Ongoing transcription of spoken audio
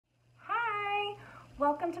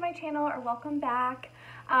welcome to my channel, or welcome back.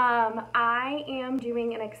 I am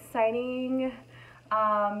doing an exciting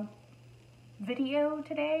video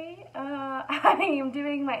today. I am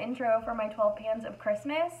doing my intro for my 12 pans of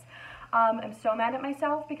Christmas. I'm so mad at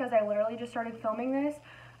myself because I literally just started filming this.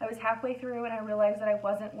 I was halfway through and I realized that I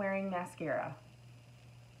wasn't wearing mascara.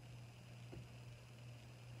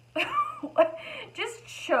 Just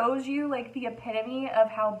shows you like the epitome of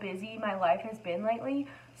how busy my life has been lately.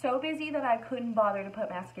 So busy that I couldn't bother to put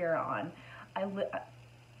mascara on. I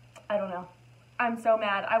don't know. I'm so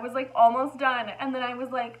mad. I was like almost done and then I was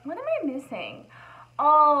like, what am I missing?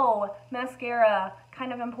 Oh, mascara.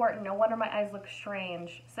 Kind of important. No wonder my eyes look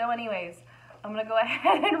strange. So anyways, I'm gonna go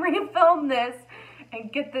ahead and refilm this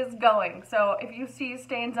and get this going. So if you see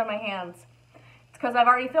stains on my hands, because I've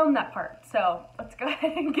already filmed that part. So let's go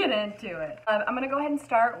ahead and get into it. I'm gonna go ahead and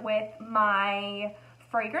start with my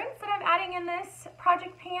fragrance that I'm adding in this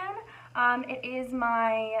project pan. It is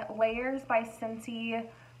my Layers by Scentsy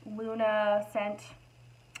Luna Scent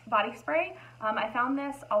body spray. I found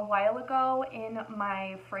this a while ago in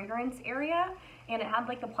my fragrance area and it had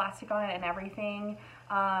like the plastic on it and everything.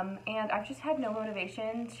 And I've just had no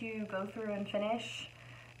motivation to go through and finish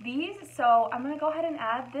these, so I'm gonna go ahead and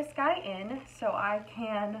add this guy in so I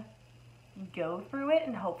can go through it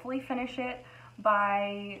and hopefully finish it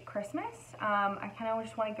by Christmas. I kind of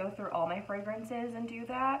just want to go through all my fragrances and do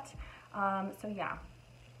that. So yeah,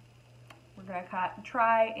 we're gonna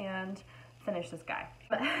try and finish this guy.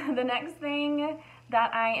 The next thing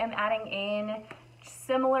that I am adding in,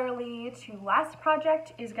 similarly to last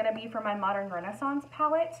project, is gonna be for my Modern Renaissance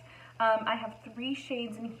palette. I have 3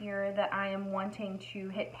 shades in here that I am wanting to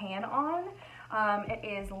hit pan on. It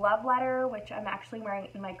is Love Letter, which I'm actually wearing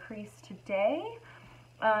in my crease today,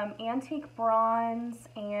 Antique Bronze,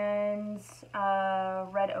 and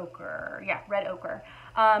Red Ochre. Yeah, Red Ochre.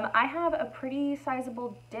 I have a pretty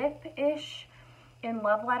sizable dip-ish in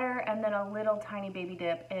Love Letter and then a little tiny baby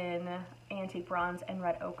dip in Antique Bronze and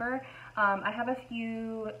Red Ochre. I have a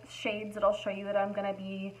few shades that I'll show you that I'm going to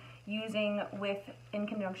be using in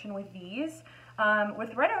conjunction with these.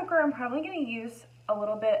 With Red Ochre, I'm probably going to use a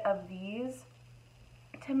little bit of these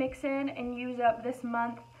to mix in and use up this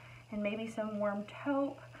month, and maybe some Warm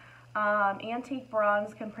Taupe. Antique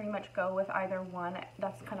Bronze can pretty much go with either one.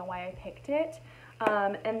 That's kind of why I picked it.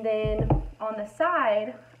 And then on the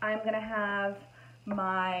side, I'm going to have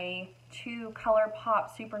my 2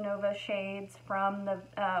 ColourPop Supernova shades from the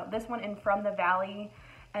this one in From the Valley,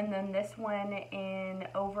 and then this one in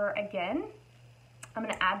Over Again. I'm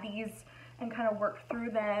going to add these and kind of work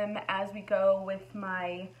through them as we go with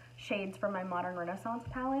my shades for my Modern Renaissance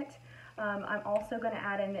palette. I'm also going to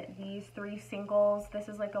add in these 3 singles. This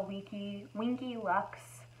is like a Winky Lux.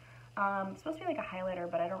 It's supposed to be like a highlighter,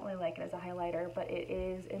 but I don't really like it as a highlighter, but it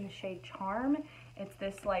is in the shade Charm. It's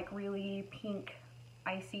this like really pink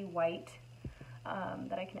icy white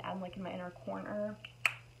that I can add like in my inner corner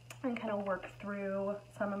and kind of work through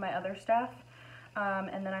some of my other stuff.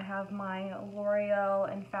 And then I have my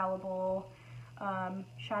L'Oreal Infallible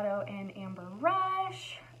Shadow in Amber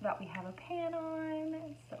Rush that we have a pan on.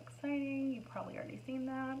 It's so exciting. You've probably already seen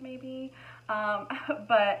that maybe.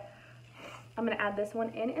 But I'm going to add this one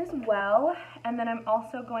in as well. And then I'm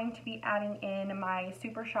also going to be adding in my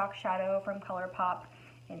Super Shock Shadow from ColourPop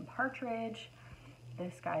in Partridge.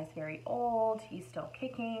 This guy's very old, he's still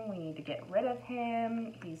kicking, we need to get rid of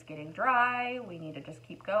him, he's getting dry, we need to just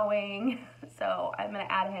keep going. So I'm going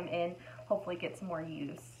to add him in, hopefully get some more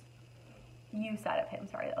use out of him.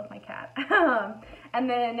 Sorry, that was my cat. And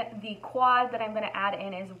then the quad that I'm going to add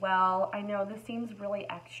in as well. I know this seems really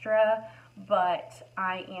extra, but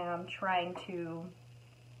I am trying to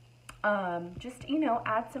just, you know,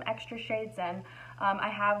 add some extra shades in. I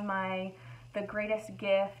have my The Greatest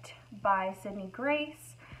Gift by Sydney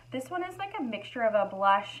Grace. This one is like a mixture of a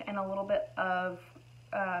blush and a little bit of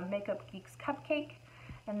Makeup Geeks Cupcake.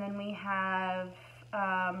 And then we have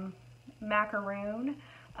Macaroon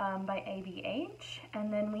by ABH.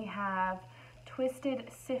 And then we have Twisted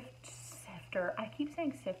Shifter. I keep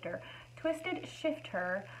saying Sifter. Twisted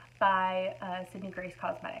Shifter by Sydney Grace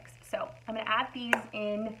Cosmetics. So I'm going to add these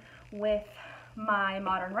in with my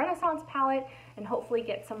Modern Renaissance palette and hopefully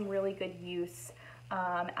get some really good use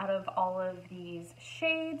out of all of these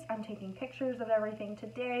shades. I'm taking pictures of everything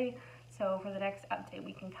today, so for the next update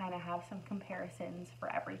we can kind of have some comparisons for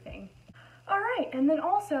everything. Alright, and then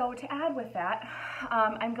also to add with that,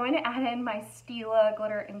 I'm going to add in my Stila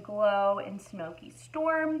Glitter and Glow in Smoky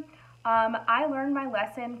Storm. I learned my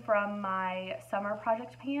lesson from my summer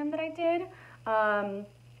project pan that I did,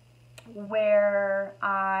 where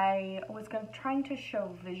I was trying to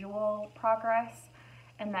show visual progress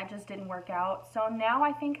and that just didn't work out. So now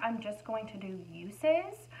I think I'm just going to do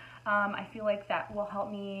uses. I feel like that will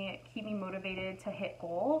help me keep me motivated to hit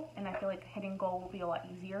goal, and I feel like hitting goal will be a lot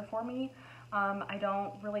easier for me. I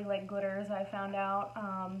don't really like glitters, I found out.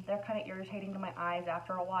 They're kind of irritating to my eyes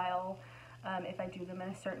after a while if I do them in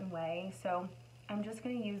a certain way. So I'm just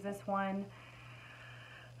going to use this one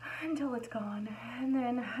until it's gone, and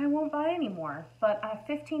then I won't buy any more. But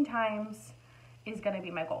 15 times is going to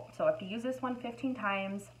be my goal. So I have to use this one 15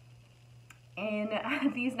 times in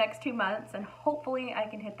these next 2 months, and hopefully I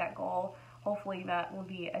can hit that goal. Hopefully that will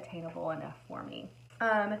be attainable enough for me.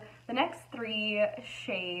 The next 3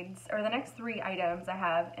 shades, or the next 3 items I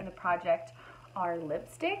have in the project are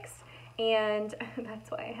lipsticks, and that's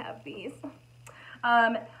why I have these.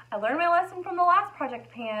 I learned my lesson from the last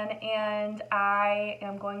project pan, and I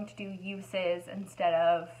am going to do uses instead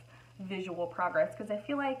of visual progress, because I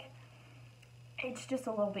feel like it's just a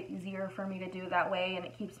little bit easier for me to do that way, and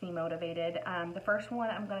it keeps me motivated. The first one,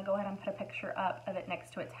 I'm going to go ahead and put a picture up of it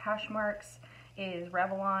next to its hash marks, is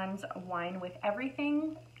Revlon's Wine with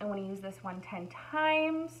Everything. I want to use this one 10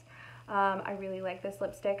 times. I really like this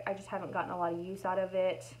lipstick. I just haven't gotten a lot of use out of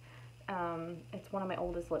it. It's one of my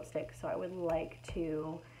oldest lipsticks, so I would like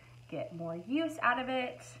to get more use out of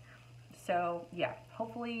it. So yeah,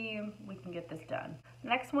 hopefully we can get this done. The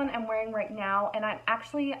next one I'm wearing right now, and I'm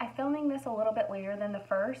filming this a little bit later than the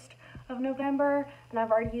 1st of November, and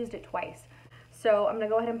I've already used it twice. So I'm gonna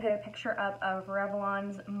go ahead and put a picture up of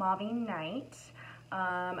Revlon's Mauve Night.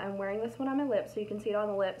 I'm wearing this one on my lips, so you can see it on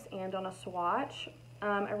the lips and on a swatch.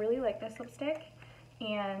 I really like this lipstick,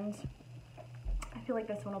 and I feel like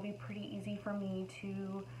this one will be pretty easy for me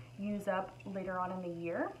to use up later on in the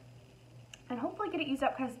year, and hopefully get it used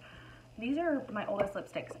up, because these are my oldest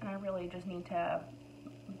lipsticks, and I really just need to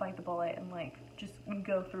bite the bullet and like just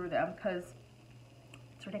go through them, because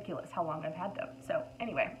it's ridiculous how long I've had them. So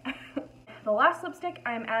anyway, the last lipstick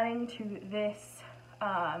I'm adding to this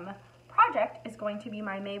project is going to be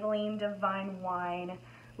my Maybelline Divine Wine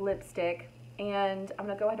lipstick, and I'm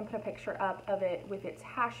gonna go ahead and put a picture up of it with its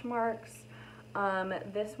hash marks.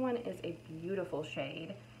 This one is a beautiful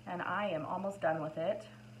shade, and I am almost done with it.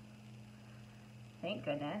 Thank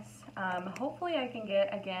goodness. Hopefully I can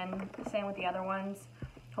get, again, same with the other ones,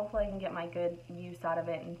 hopefully I can get my good use out of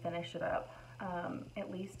it and finish it up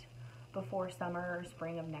at least before summer or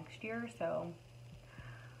spring of next year. So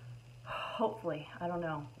hopefully, I don't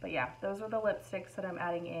know. But yeah, those are the lipsticks that I'm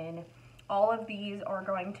adding in. All of these are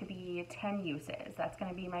going to be 10 uses. That's going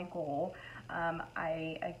to be my goal.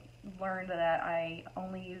 I learned that I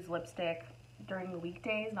only use lipstick during the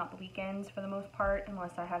weekdays, not the weekends for the most part,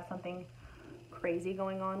 unless I have something crazy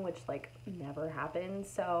going on, which like never happens.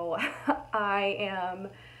 So I am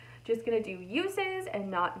just gonna do uses and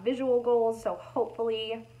not visual goals, so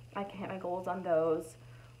hopefully I can hit my goals on those.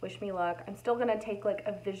 Wish me luck. I'm still gonna take like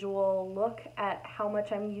a visual look at how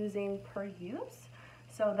much I'm using per use,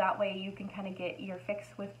 so that way you can kind of get your fix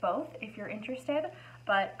with both if you're interested,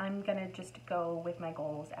 but I'm gonna just go with my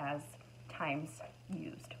goals as times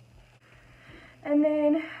used. And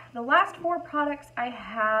then the last 4 products I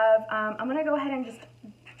have, I'm going to go ahead and just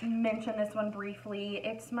mention this one briefly.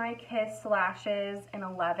 It's my Kiss Lashes in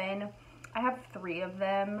 11. I have 3 of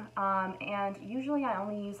them, and usually I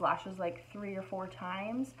only use lashes like 3 or 4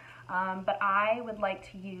 times, but I would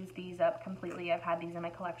like to use these up completely. I've had these in my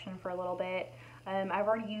collection for a little bit. I've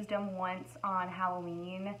already used them once on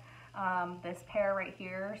Halloween, this pair right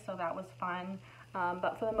here, so that was fun,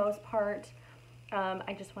 but for the most part,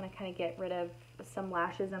 I just want to kind of get rid of some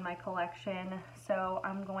lashes in my collection, so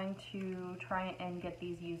I'm going to try and get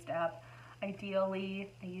these used up. Ideally,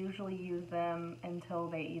 I usually use them until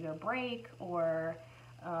they either break or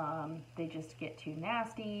they just get too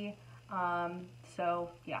nasty. So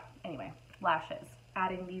yeah, anyway, lashes,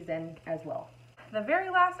 adding these in as well. The very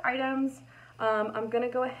last items, I'm going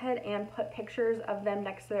to go ahead and put pictures of them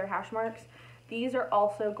next to their hash marks. These are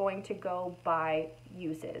also going to go by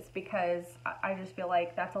uses, because I just feel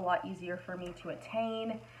like that's a lot easier for me to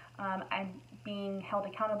attain. I'm being held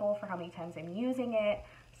accountable for how many times I'm using it.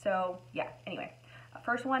 So yeah, anyway.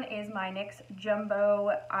 First one is my NYX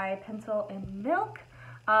Jumbo Eye Pencil in Milk.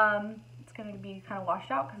 It's going to be kind of washed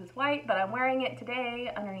out because it's white, but I'm wearing it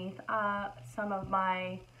today underneath some of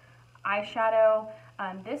my eyeshadow.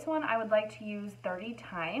 This one I would like to use 30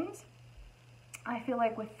 times. I feel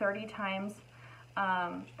like with 30 times,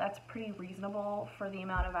 that's pretty reasonable for the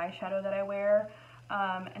amount of eyeshadow that I wear,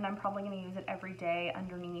 and I'm probably going to use it every day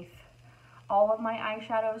underneath all of my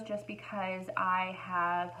eyeshadows, just because I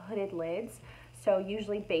have hooded lids, so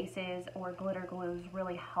usually bases or glitter glues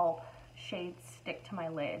really help shades stick to my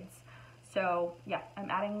lids. So yeah, I'm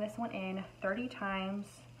adding this one in 30 times.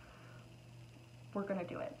 We're gonna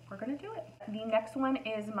do it. We're gonna do it. The next one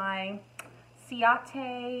is my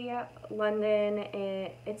Ciate London.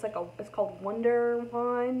 It's called Wonder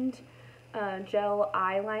Wand gel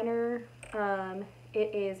eyeliner.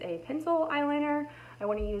 It is a pencil eyeliner. I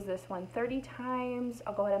want to use this one 30 times.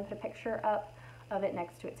 I'll go ahead and put a picture up of it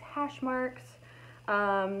next to its hash marks.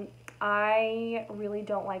 I really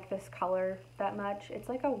don't like this color that much. It's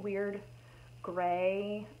like a weird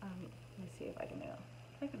gray. Let me see if I can do it.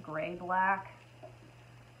 It's like a gray black.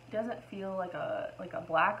 It doesn't feel like a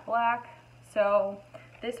black. So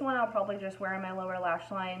this one I'll probably just wear on my lower lash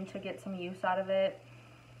line to get some use out of it.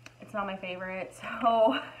 It's not my favorite,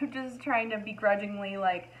 so I'm just trying to begrudgingly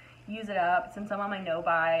like use it up. Since I'm on my no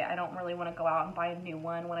buy, I don't really want to go out and buy a new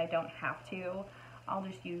one when I don't have to. I'll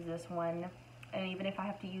just use this one, and even if I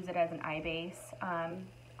have to use it as an eye base,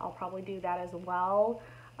 I'll probably do that as well.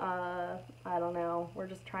 I don't know. We're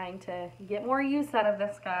just trying to get more use out of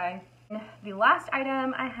this guy. The last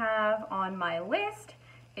item I have on my list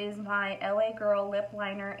is my LA Girl lip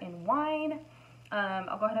liner in wine.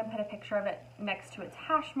 I'll go ahead and put a picture of it next to its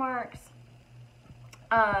hash marks.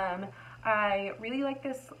 I really like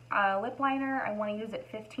this lip liner. I want to use it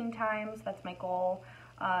 15 times. That's my goal.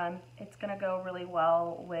 It's gonna go really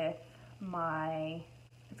well with my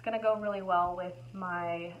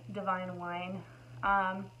Divine Wine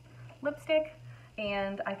lipstick,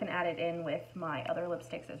 and I can add it in with my other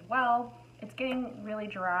lipsticks as well. It's getting really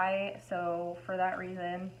dry, so for that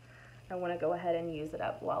reason, I want to go ahead and use it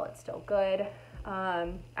up while it's still good.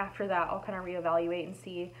 After that, I'll kind of reevaluate and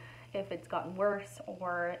see if it's gotten worse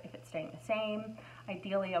or if it's staying the same.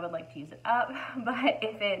 Ideally, I would like to use it up, but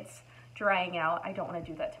if it's drying out, I don't want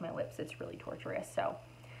to do that to my lips. It's really torturous. So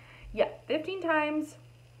yeah, 15 times,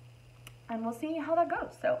 and we'll see how that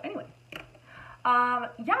goes. So anyway, I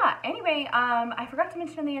forgot to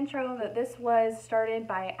mention in the intro that this was started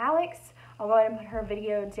by Alex. I'll go ahead and put her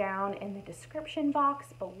video down in the description box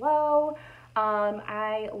below.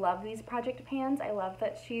 I love these project pans. I love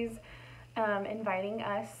that she's inviting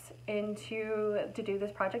us to do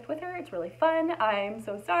this project with her. It's really fun. I'm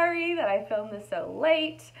so sorry that I filmed this so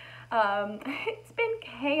late. It's been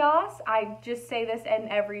chaos. I just say this in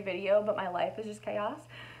every video, but my life is just chaos.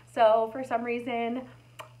 So for some reason,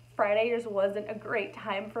 Friday just wasn't a great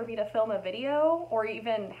time for me to film a video, or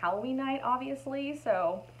even Halloween night, obviously.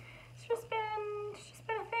 So it's just been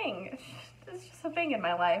a thing. It's just a thing in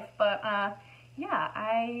my life. But yeah,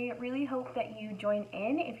 I really hope that you join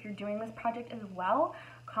in if you're doing this project as well.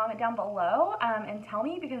 Comment down below and tell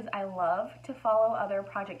me, because I love to follow other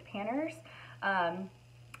project panners.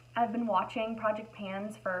 I've been watching project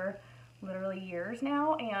pans for literally years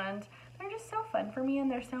now, and they're just so fun for me,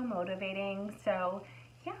 and they're so motivating. So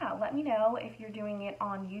yeah, let me know if you're doing it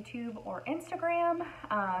on YouTube or Instagram.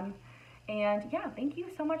 And yeah, thank you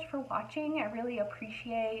so much for watching. I really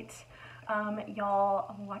appreciate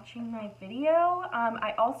y'all watching my video.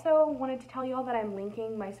 I also wanted to tell y'all that I'm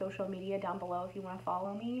linking my social media down below if you want to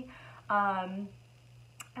follow me. I'm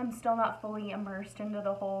still not fully immersed into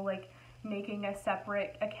the whole like making a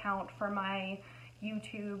separate account for my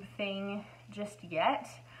YouTube thing just yet.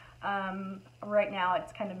 Right now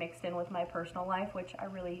it's kind of mixed in with my personal life, which I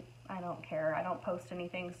don't care. I don't post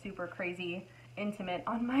anything super crazy intimate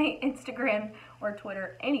on my Instagram or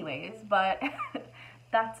Twitter anyways, but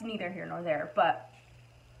that's neither here nor there. But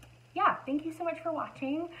yeah, thank you so much for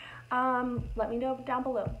watching. Let me know down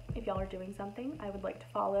below if y'all are doing something. I would like to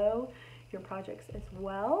follow your projects as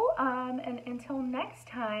well. And until next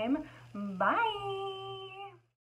time, bye!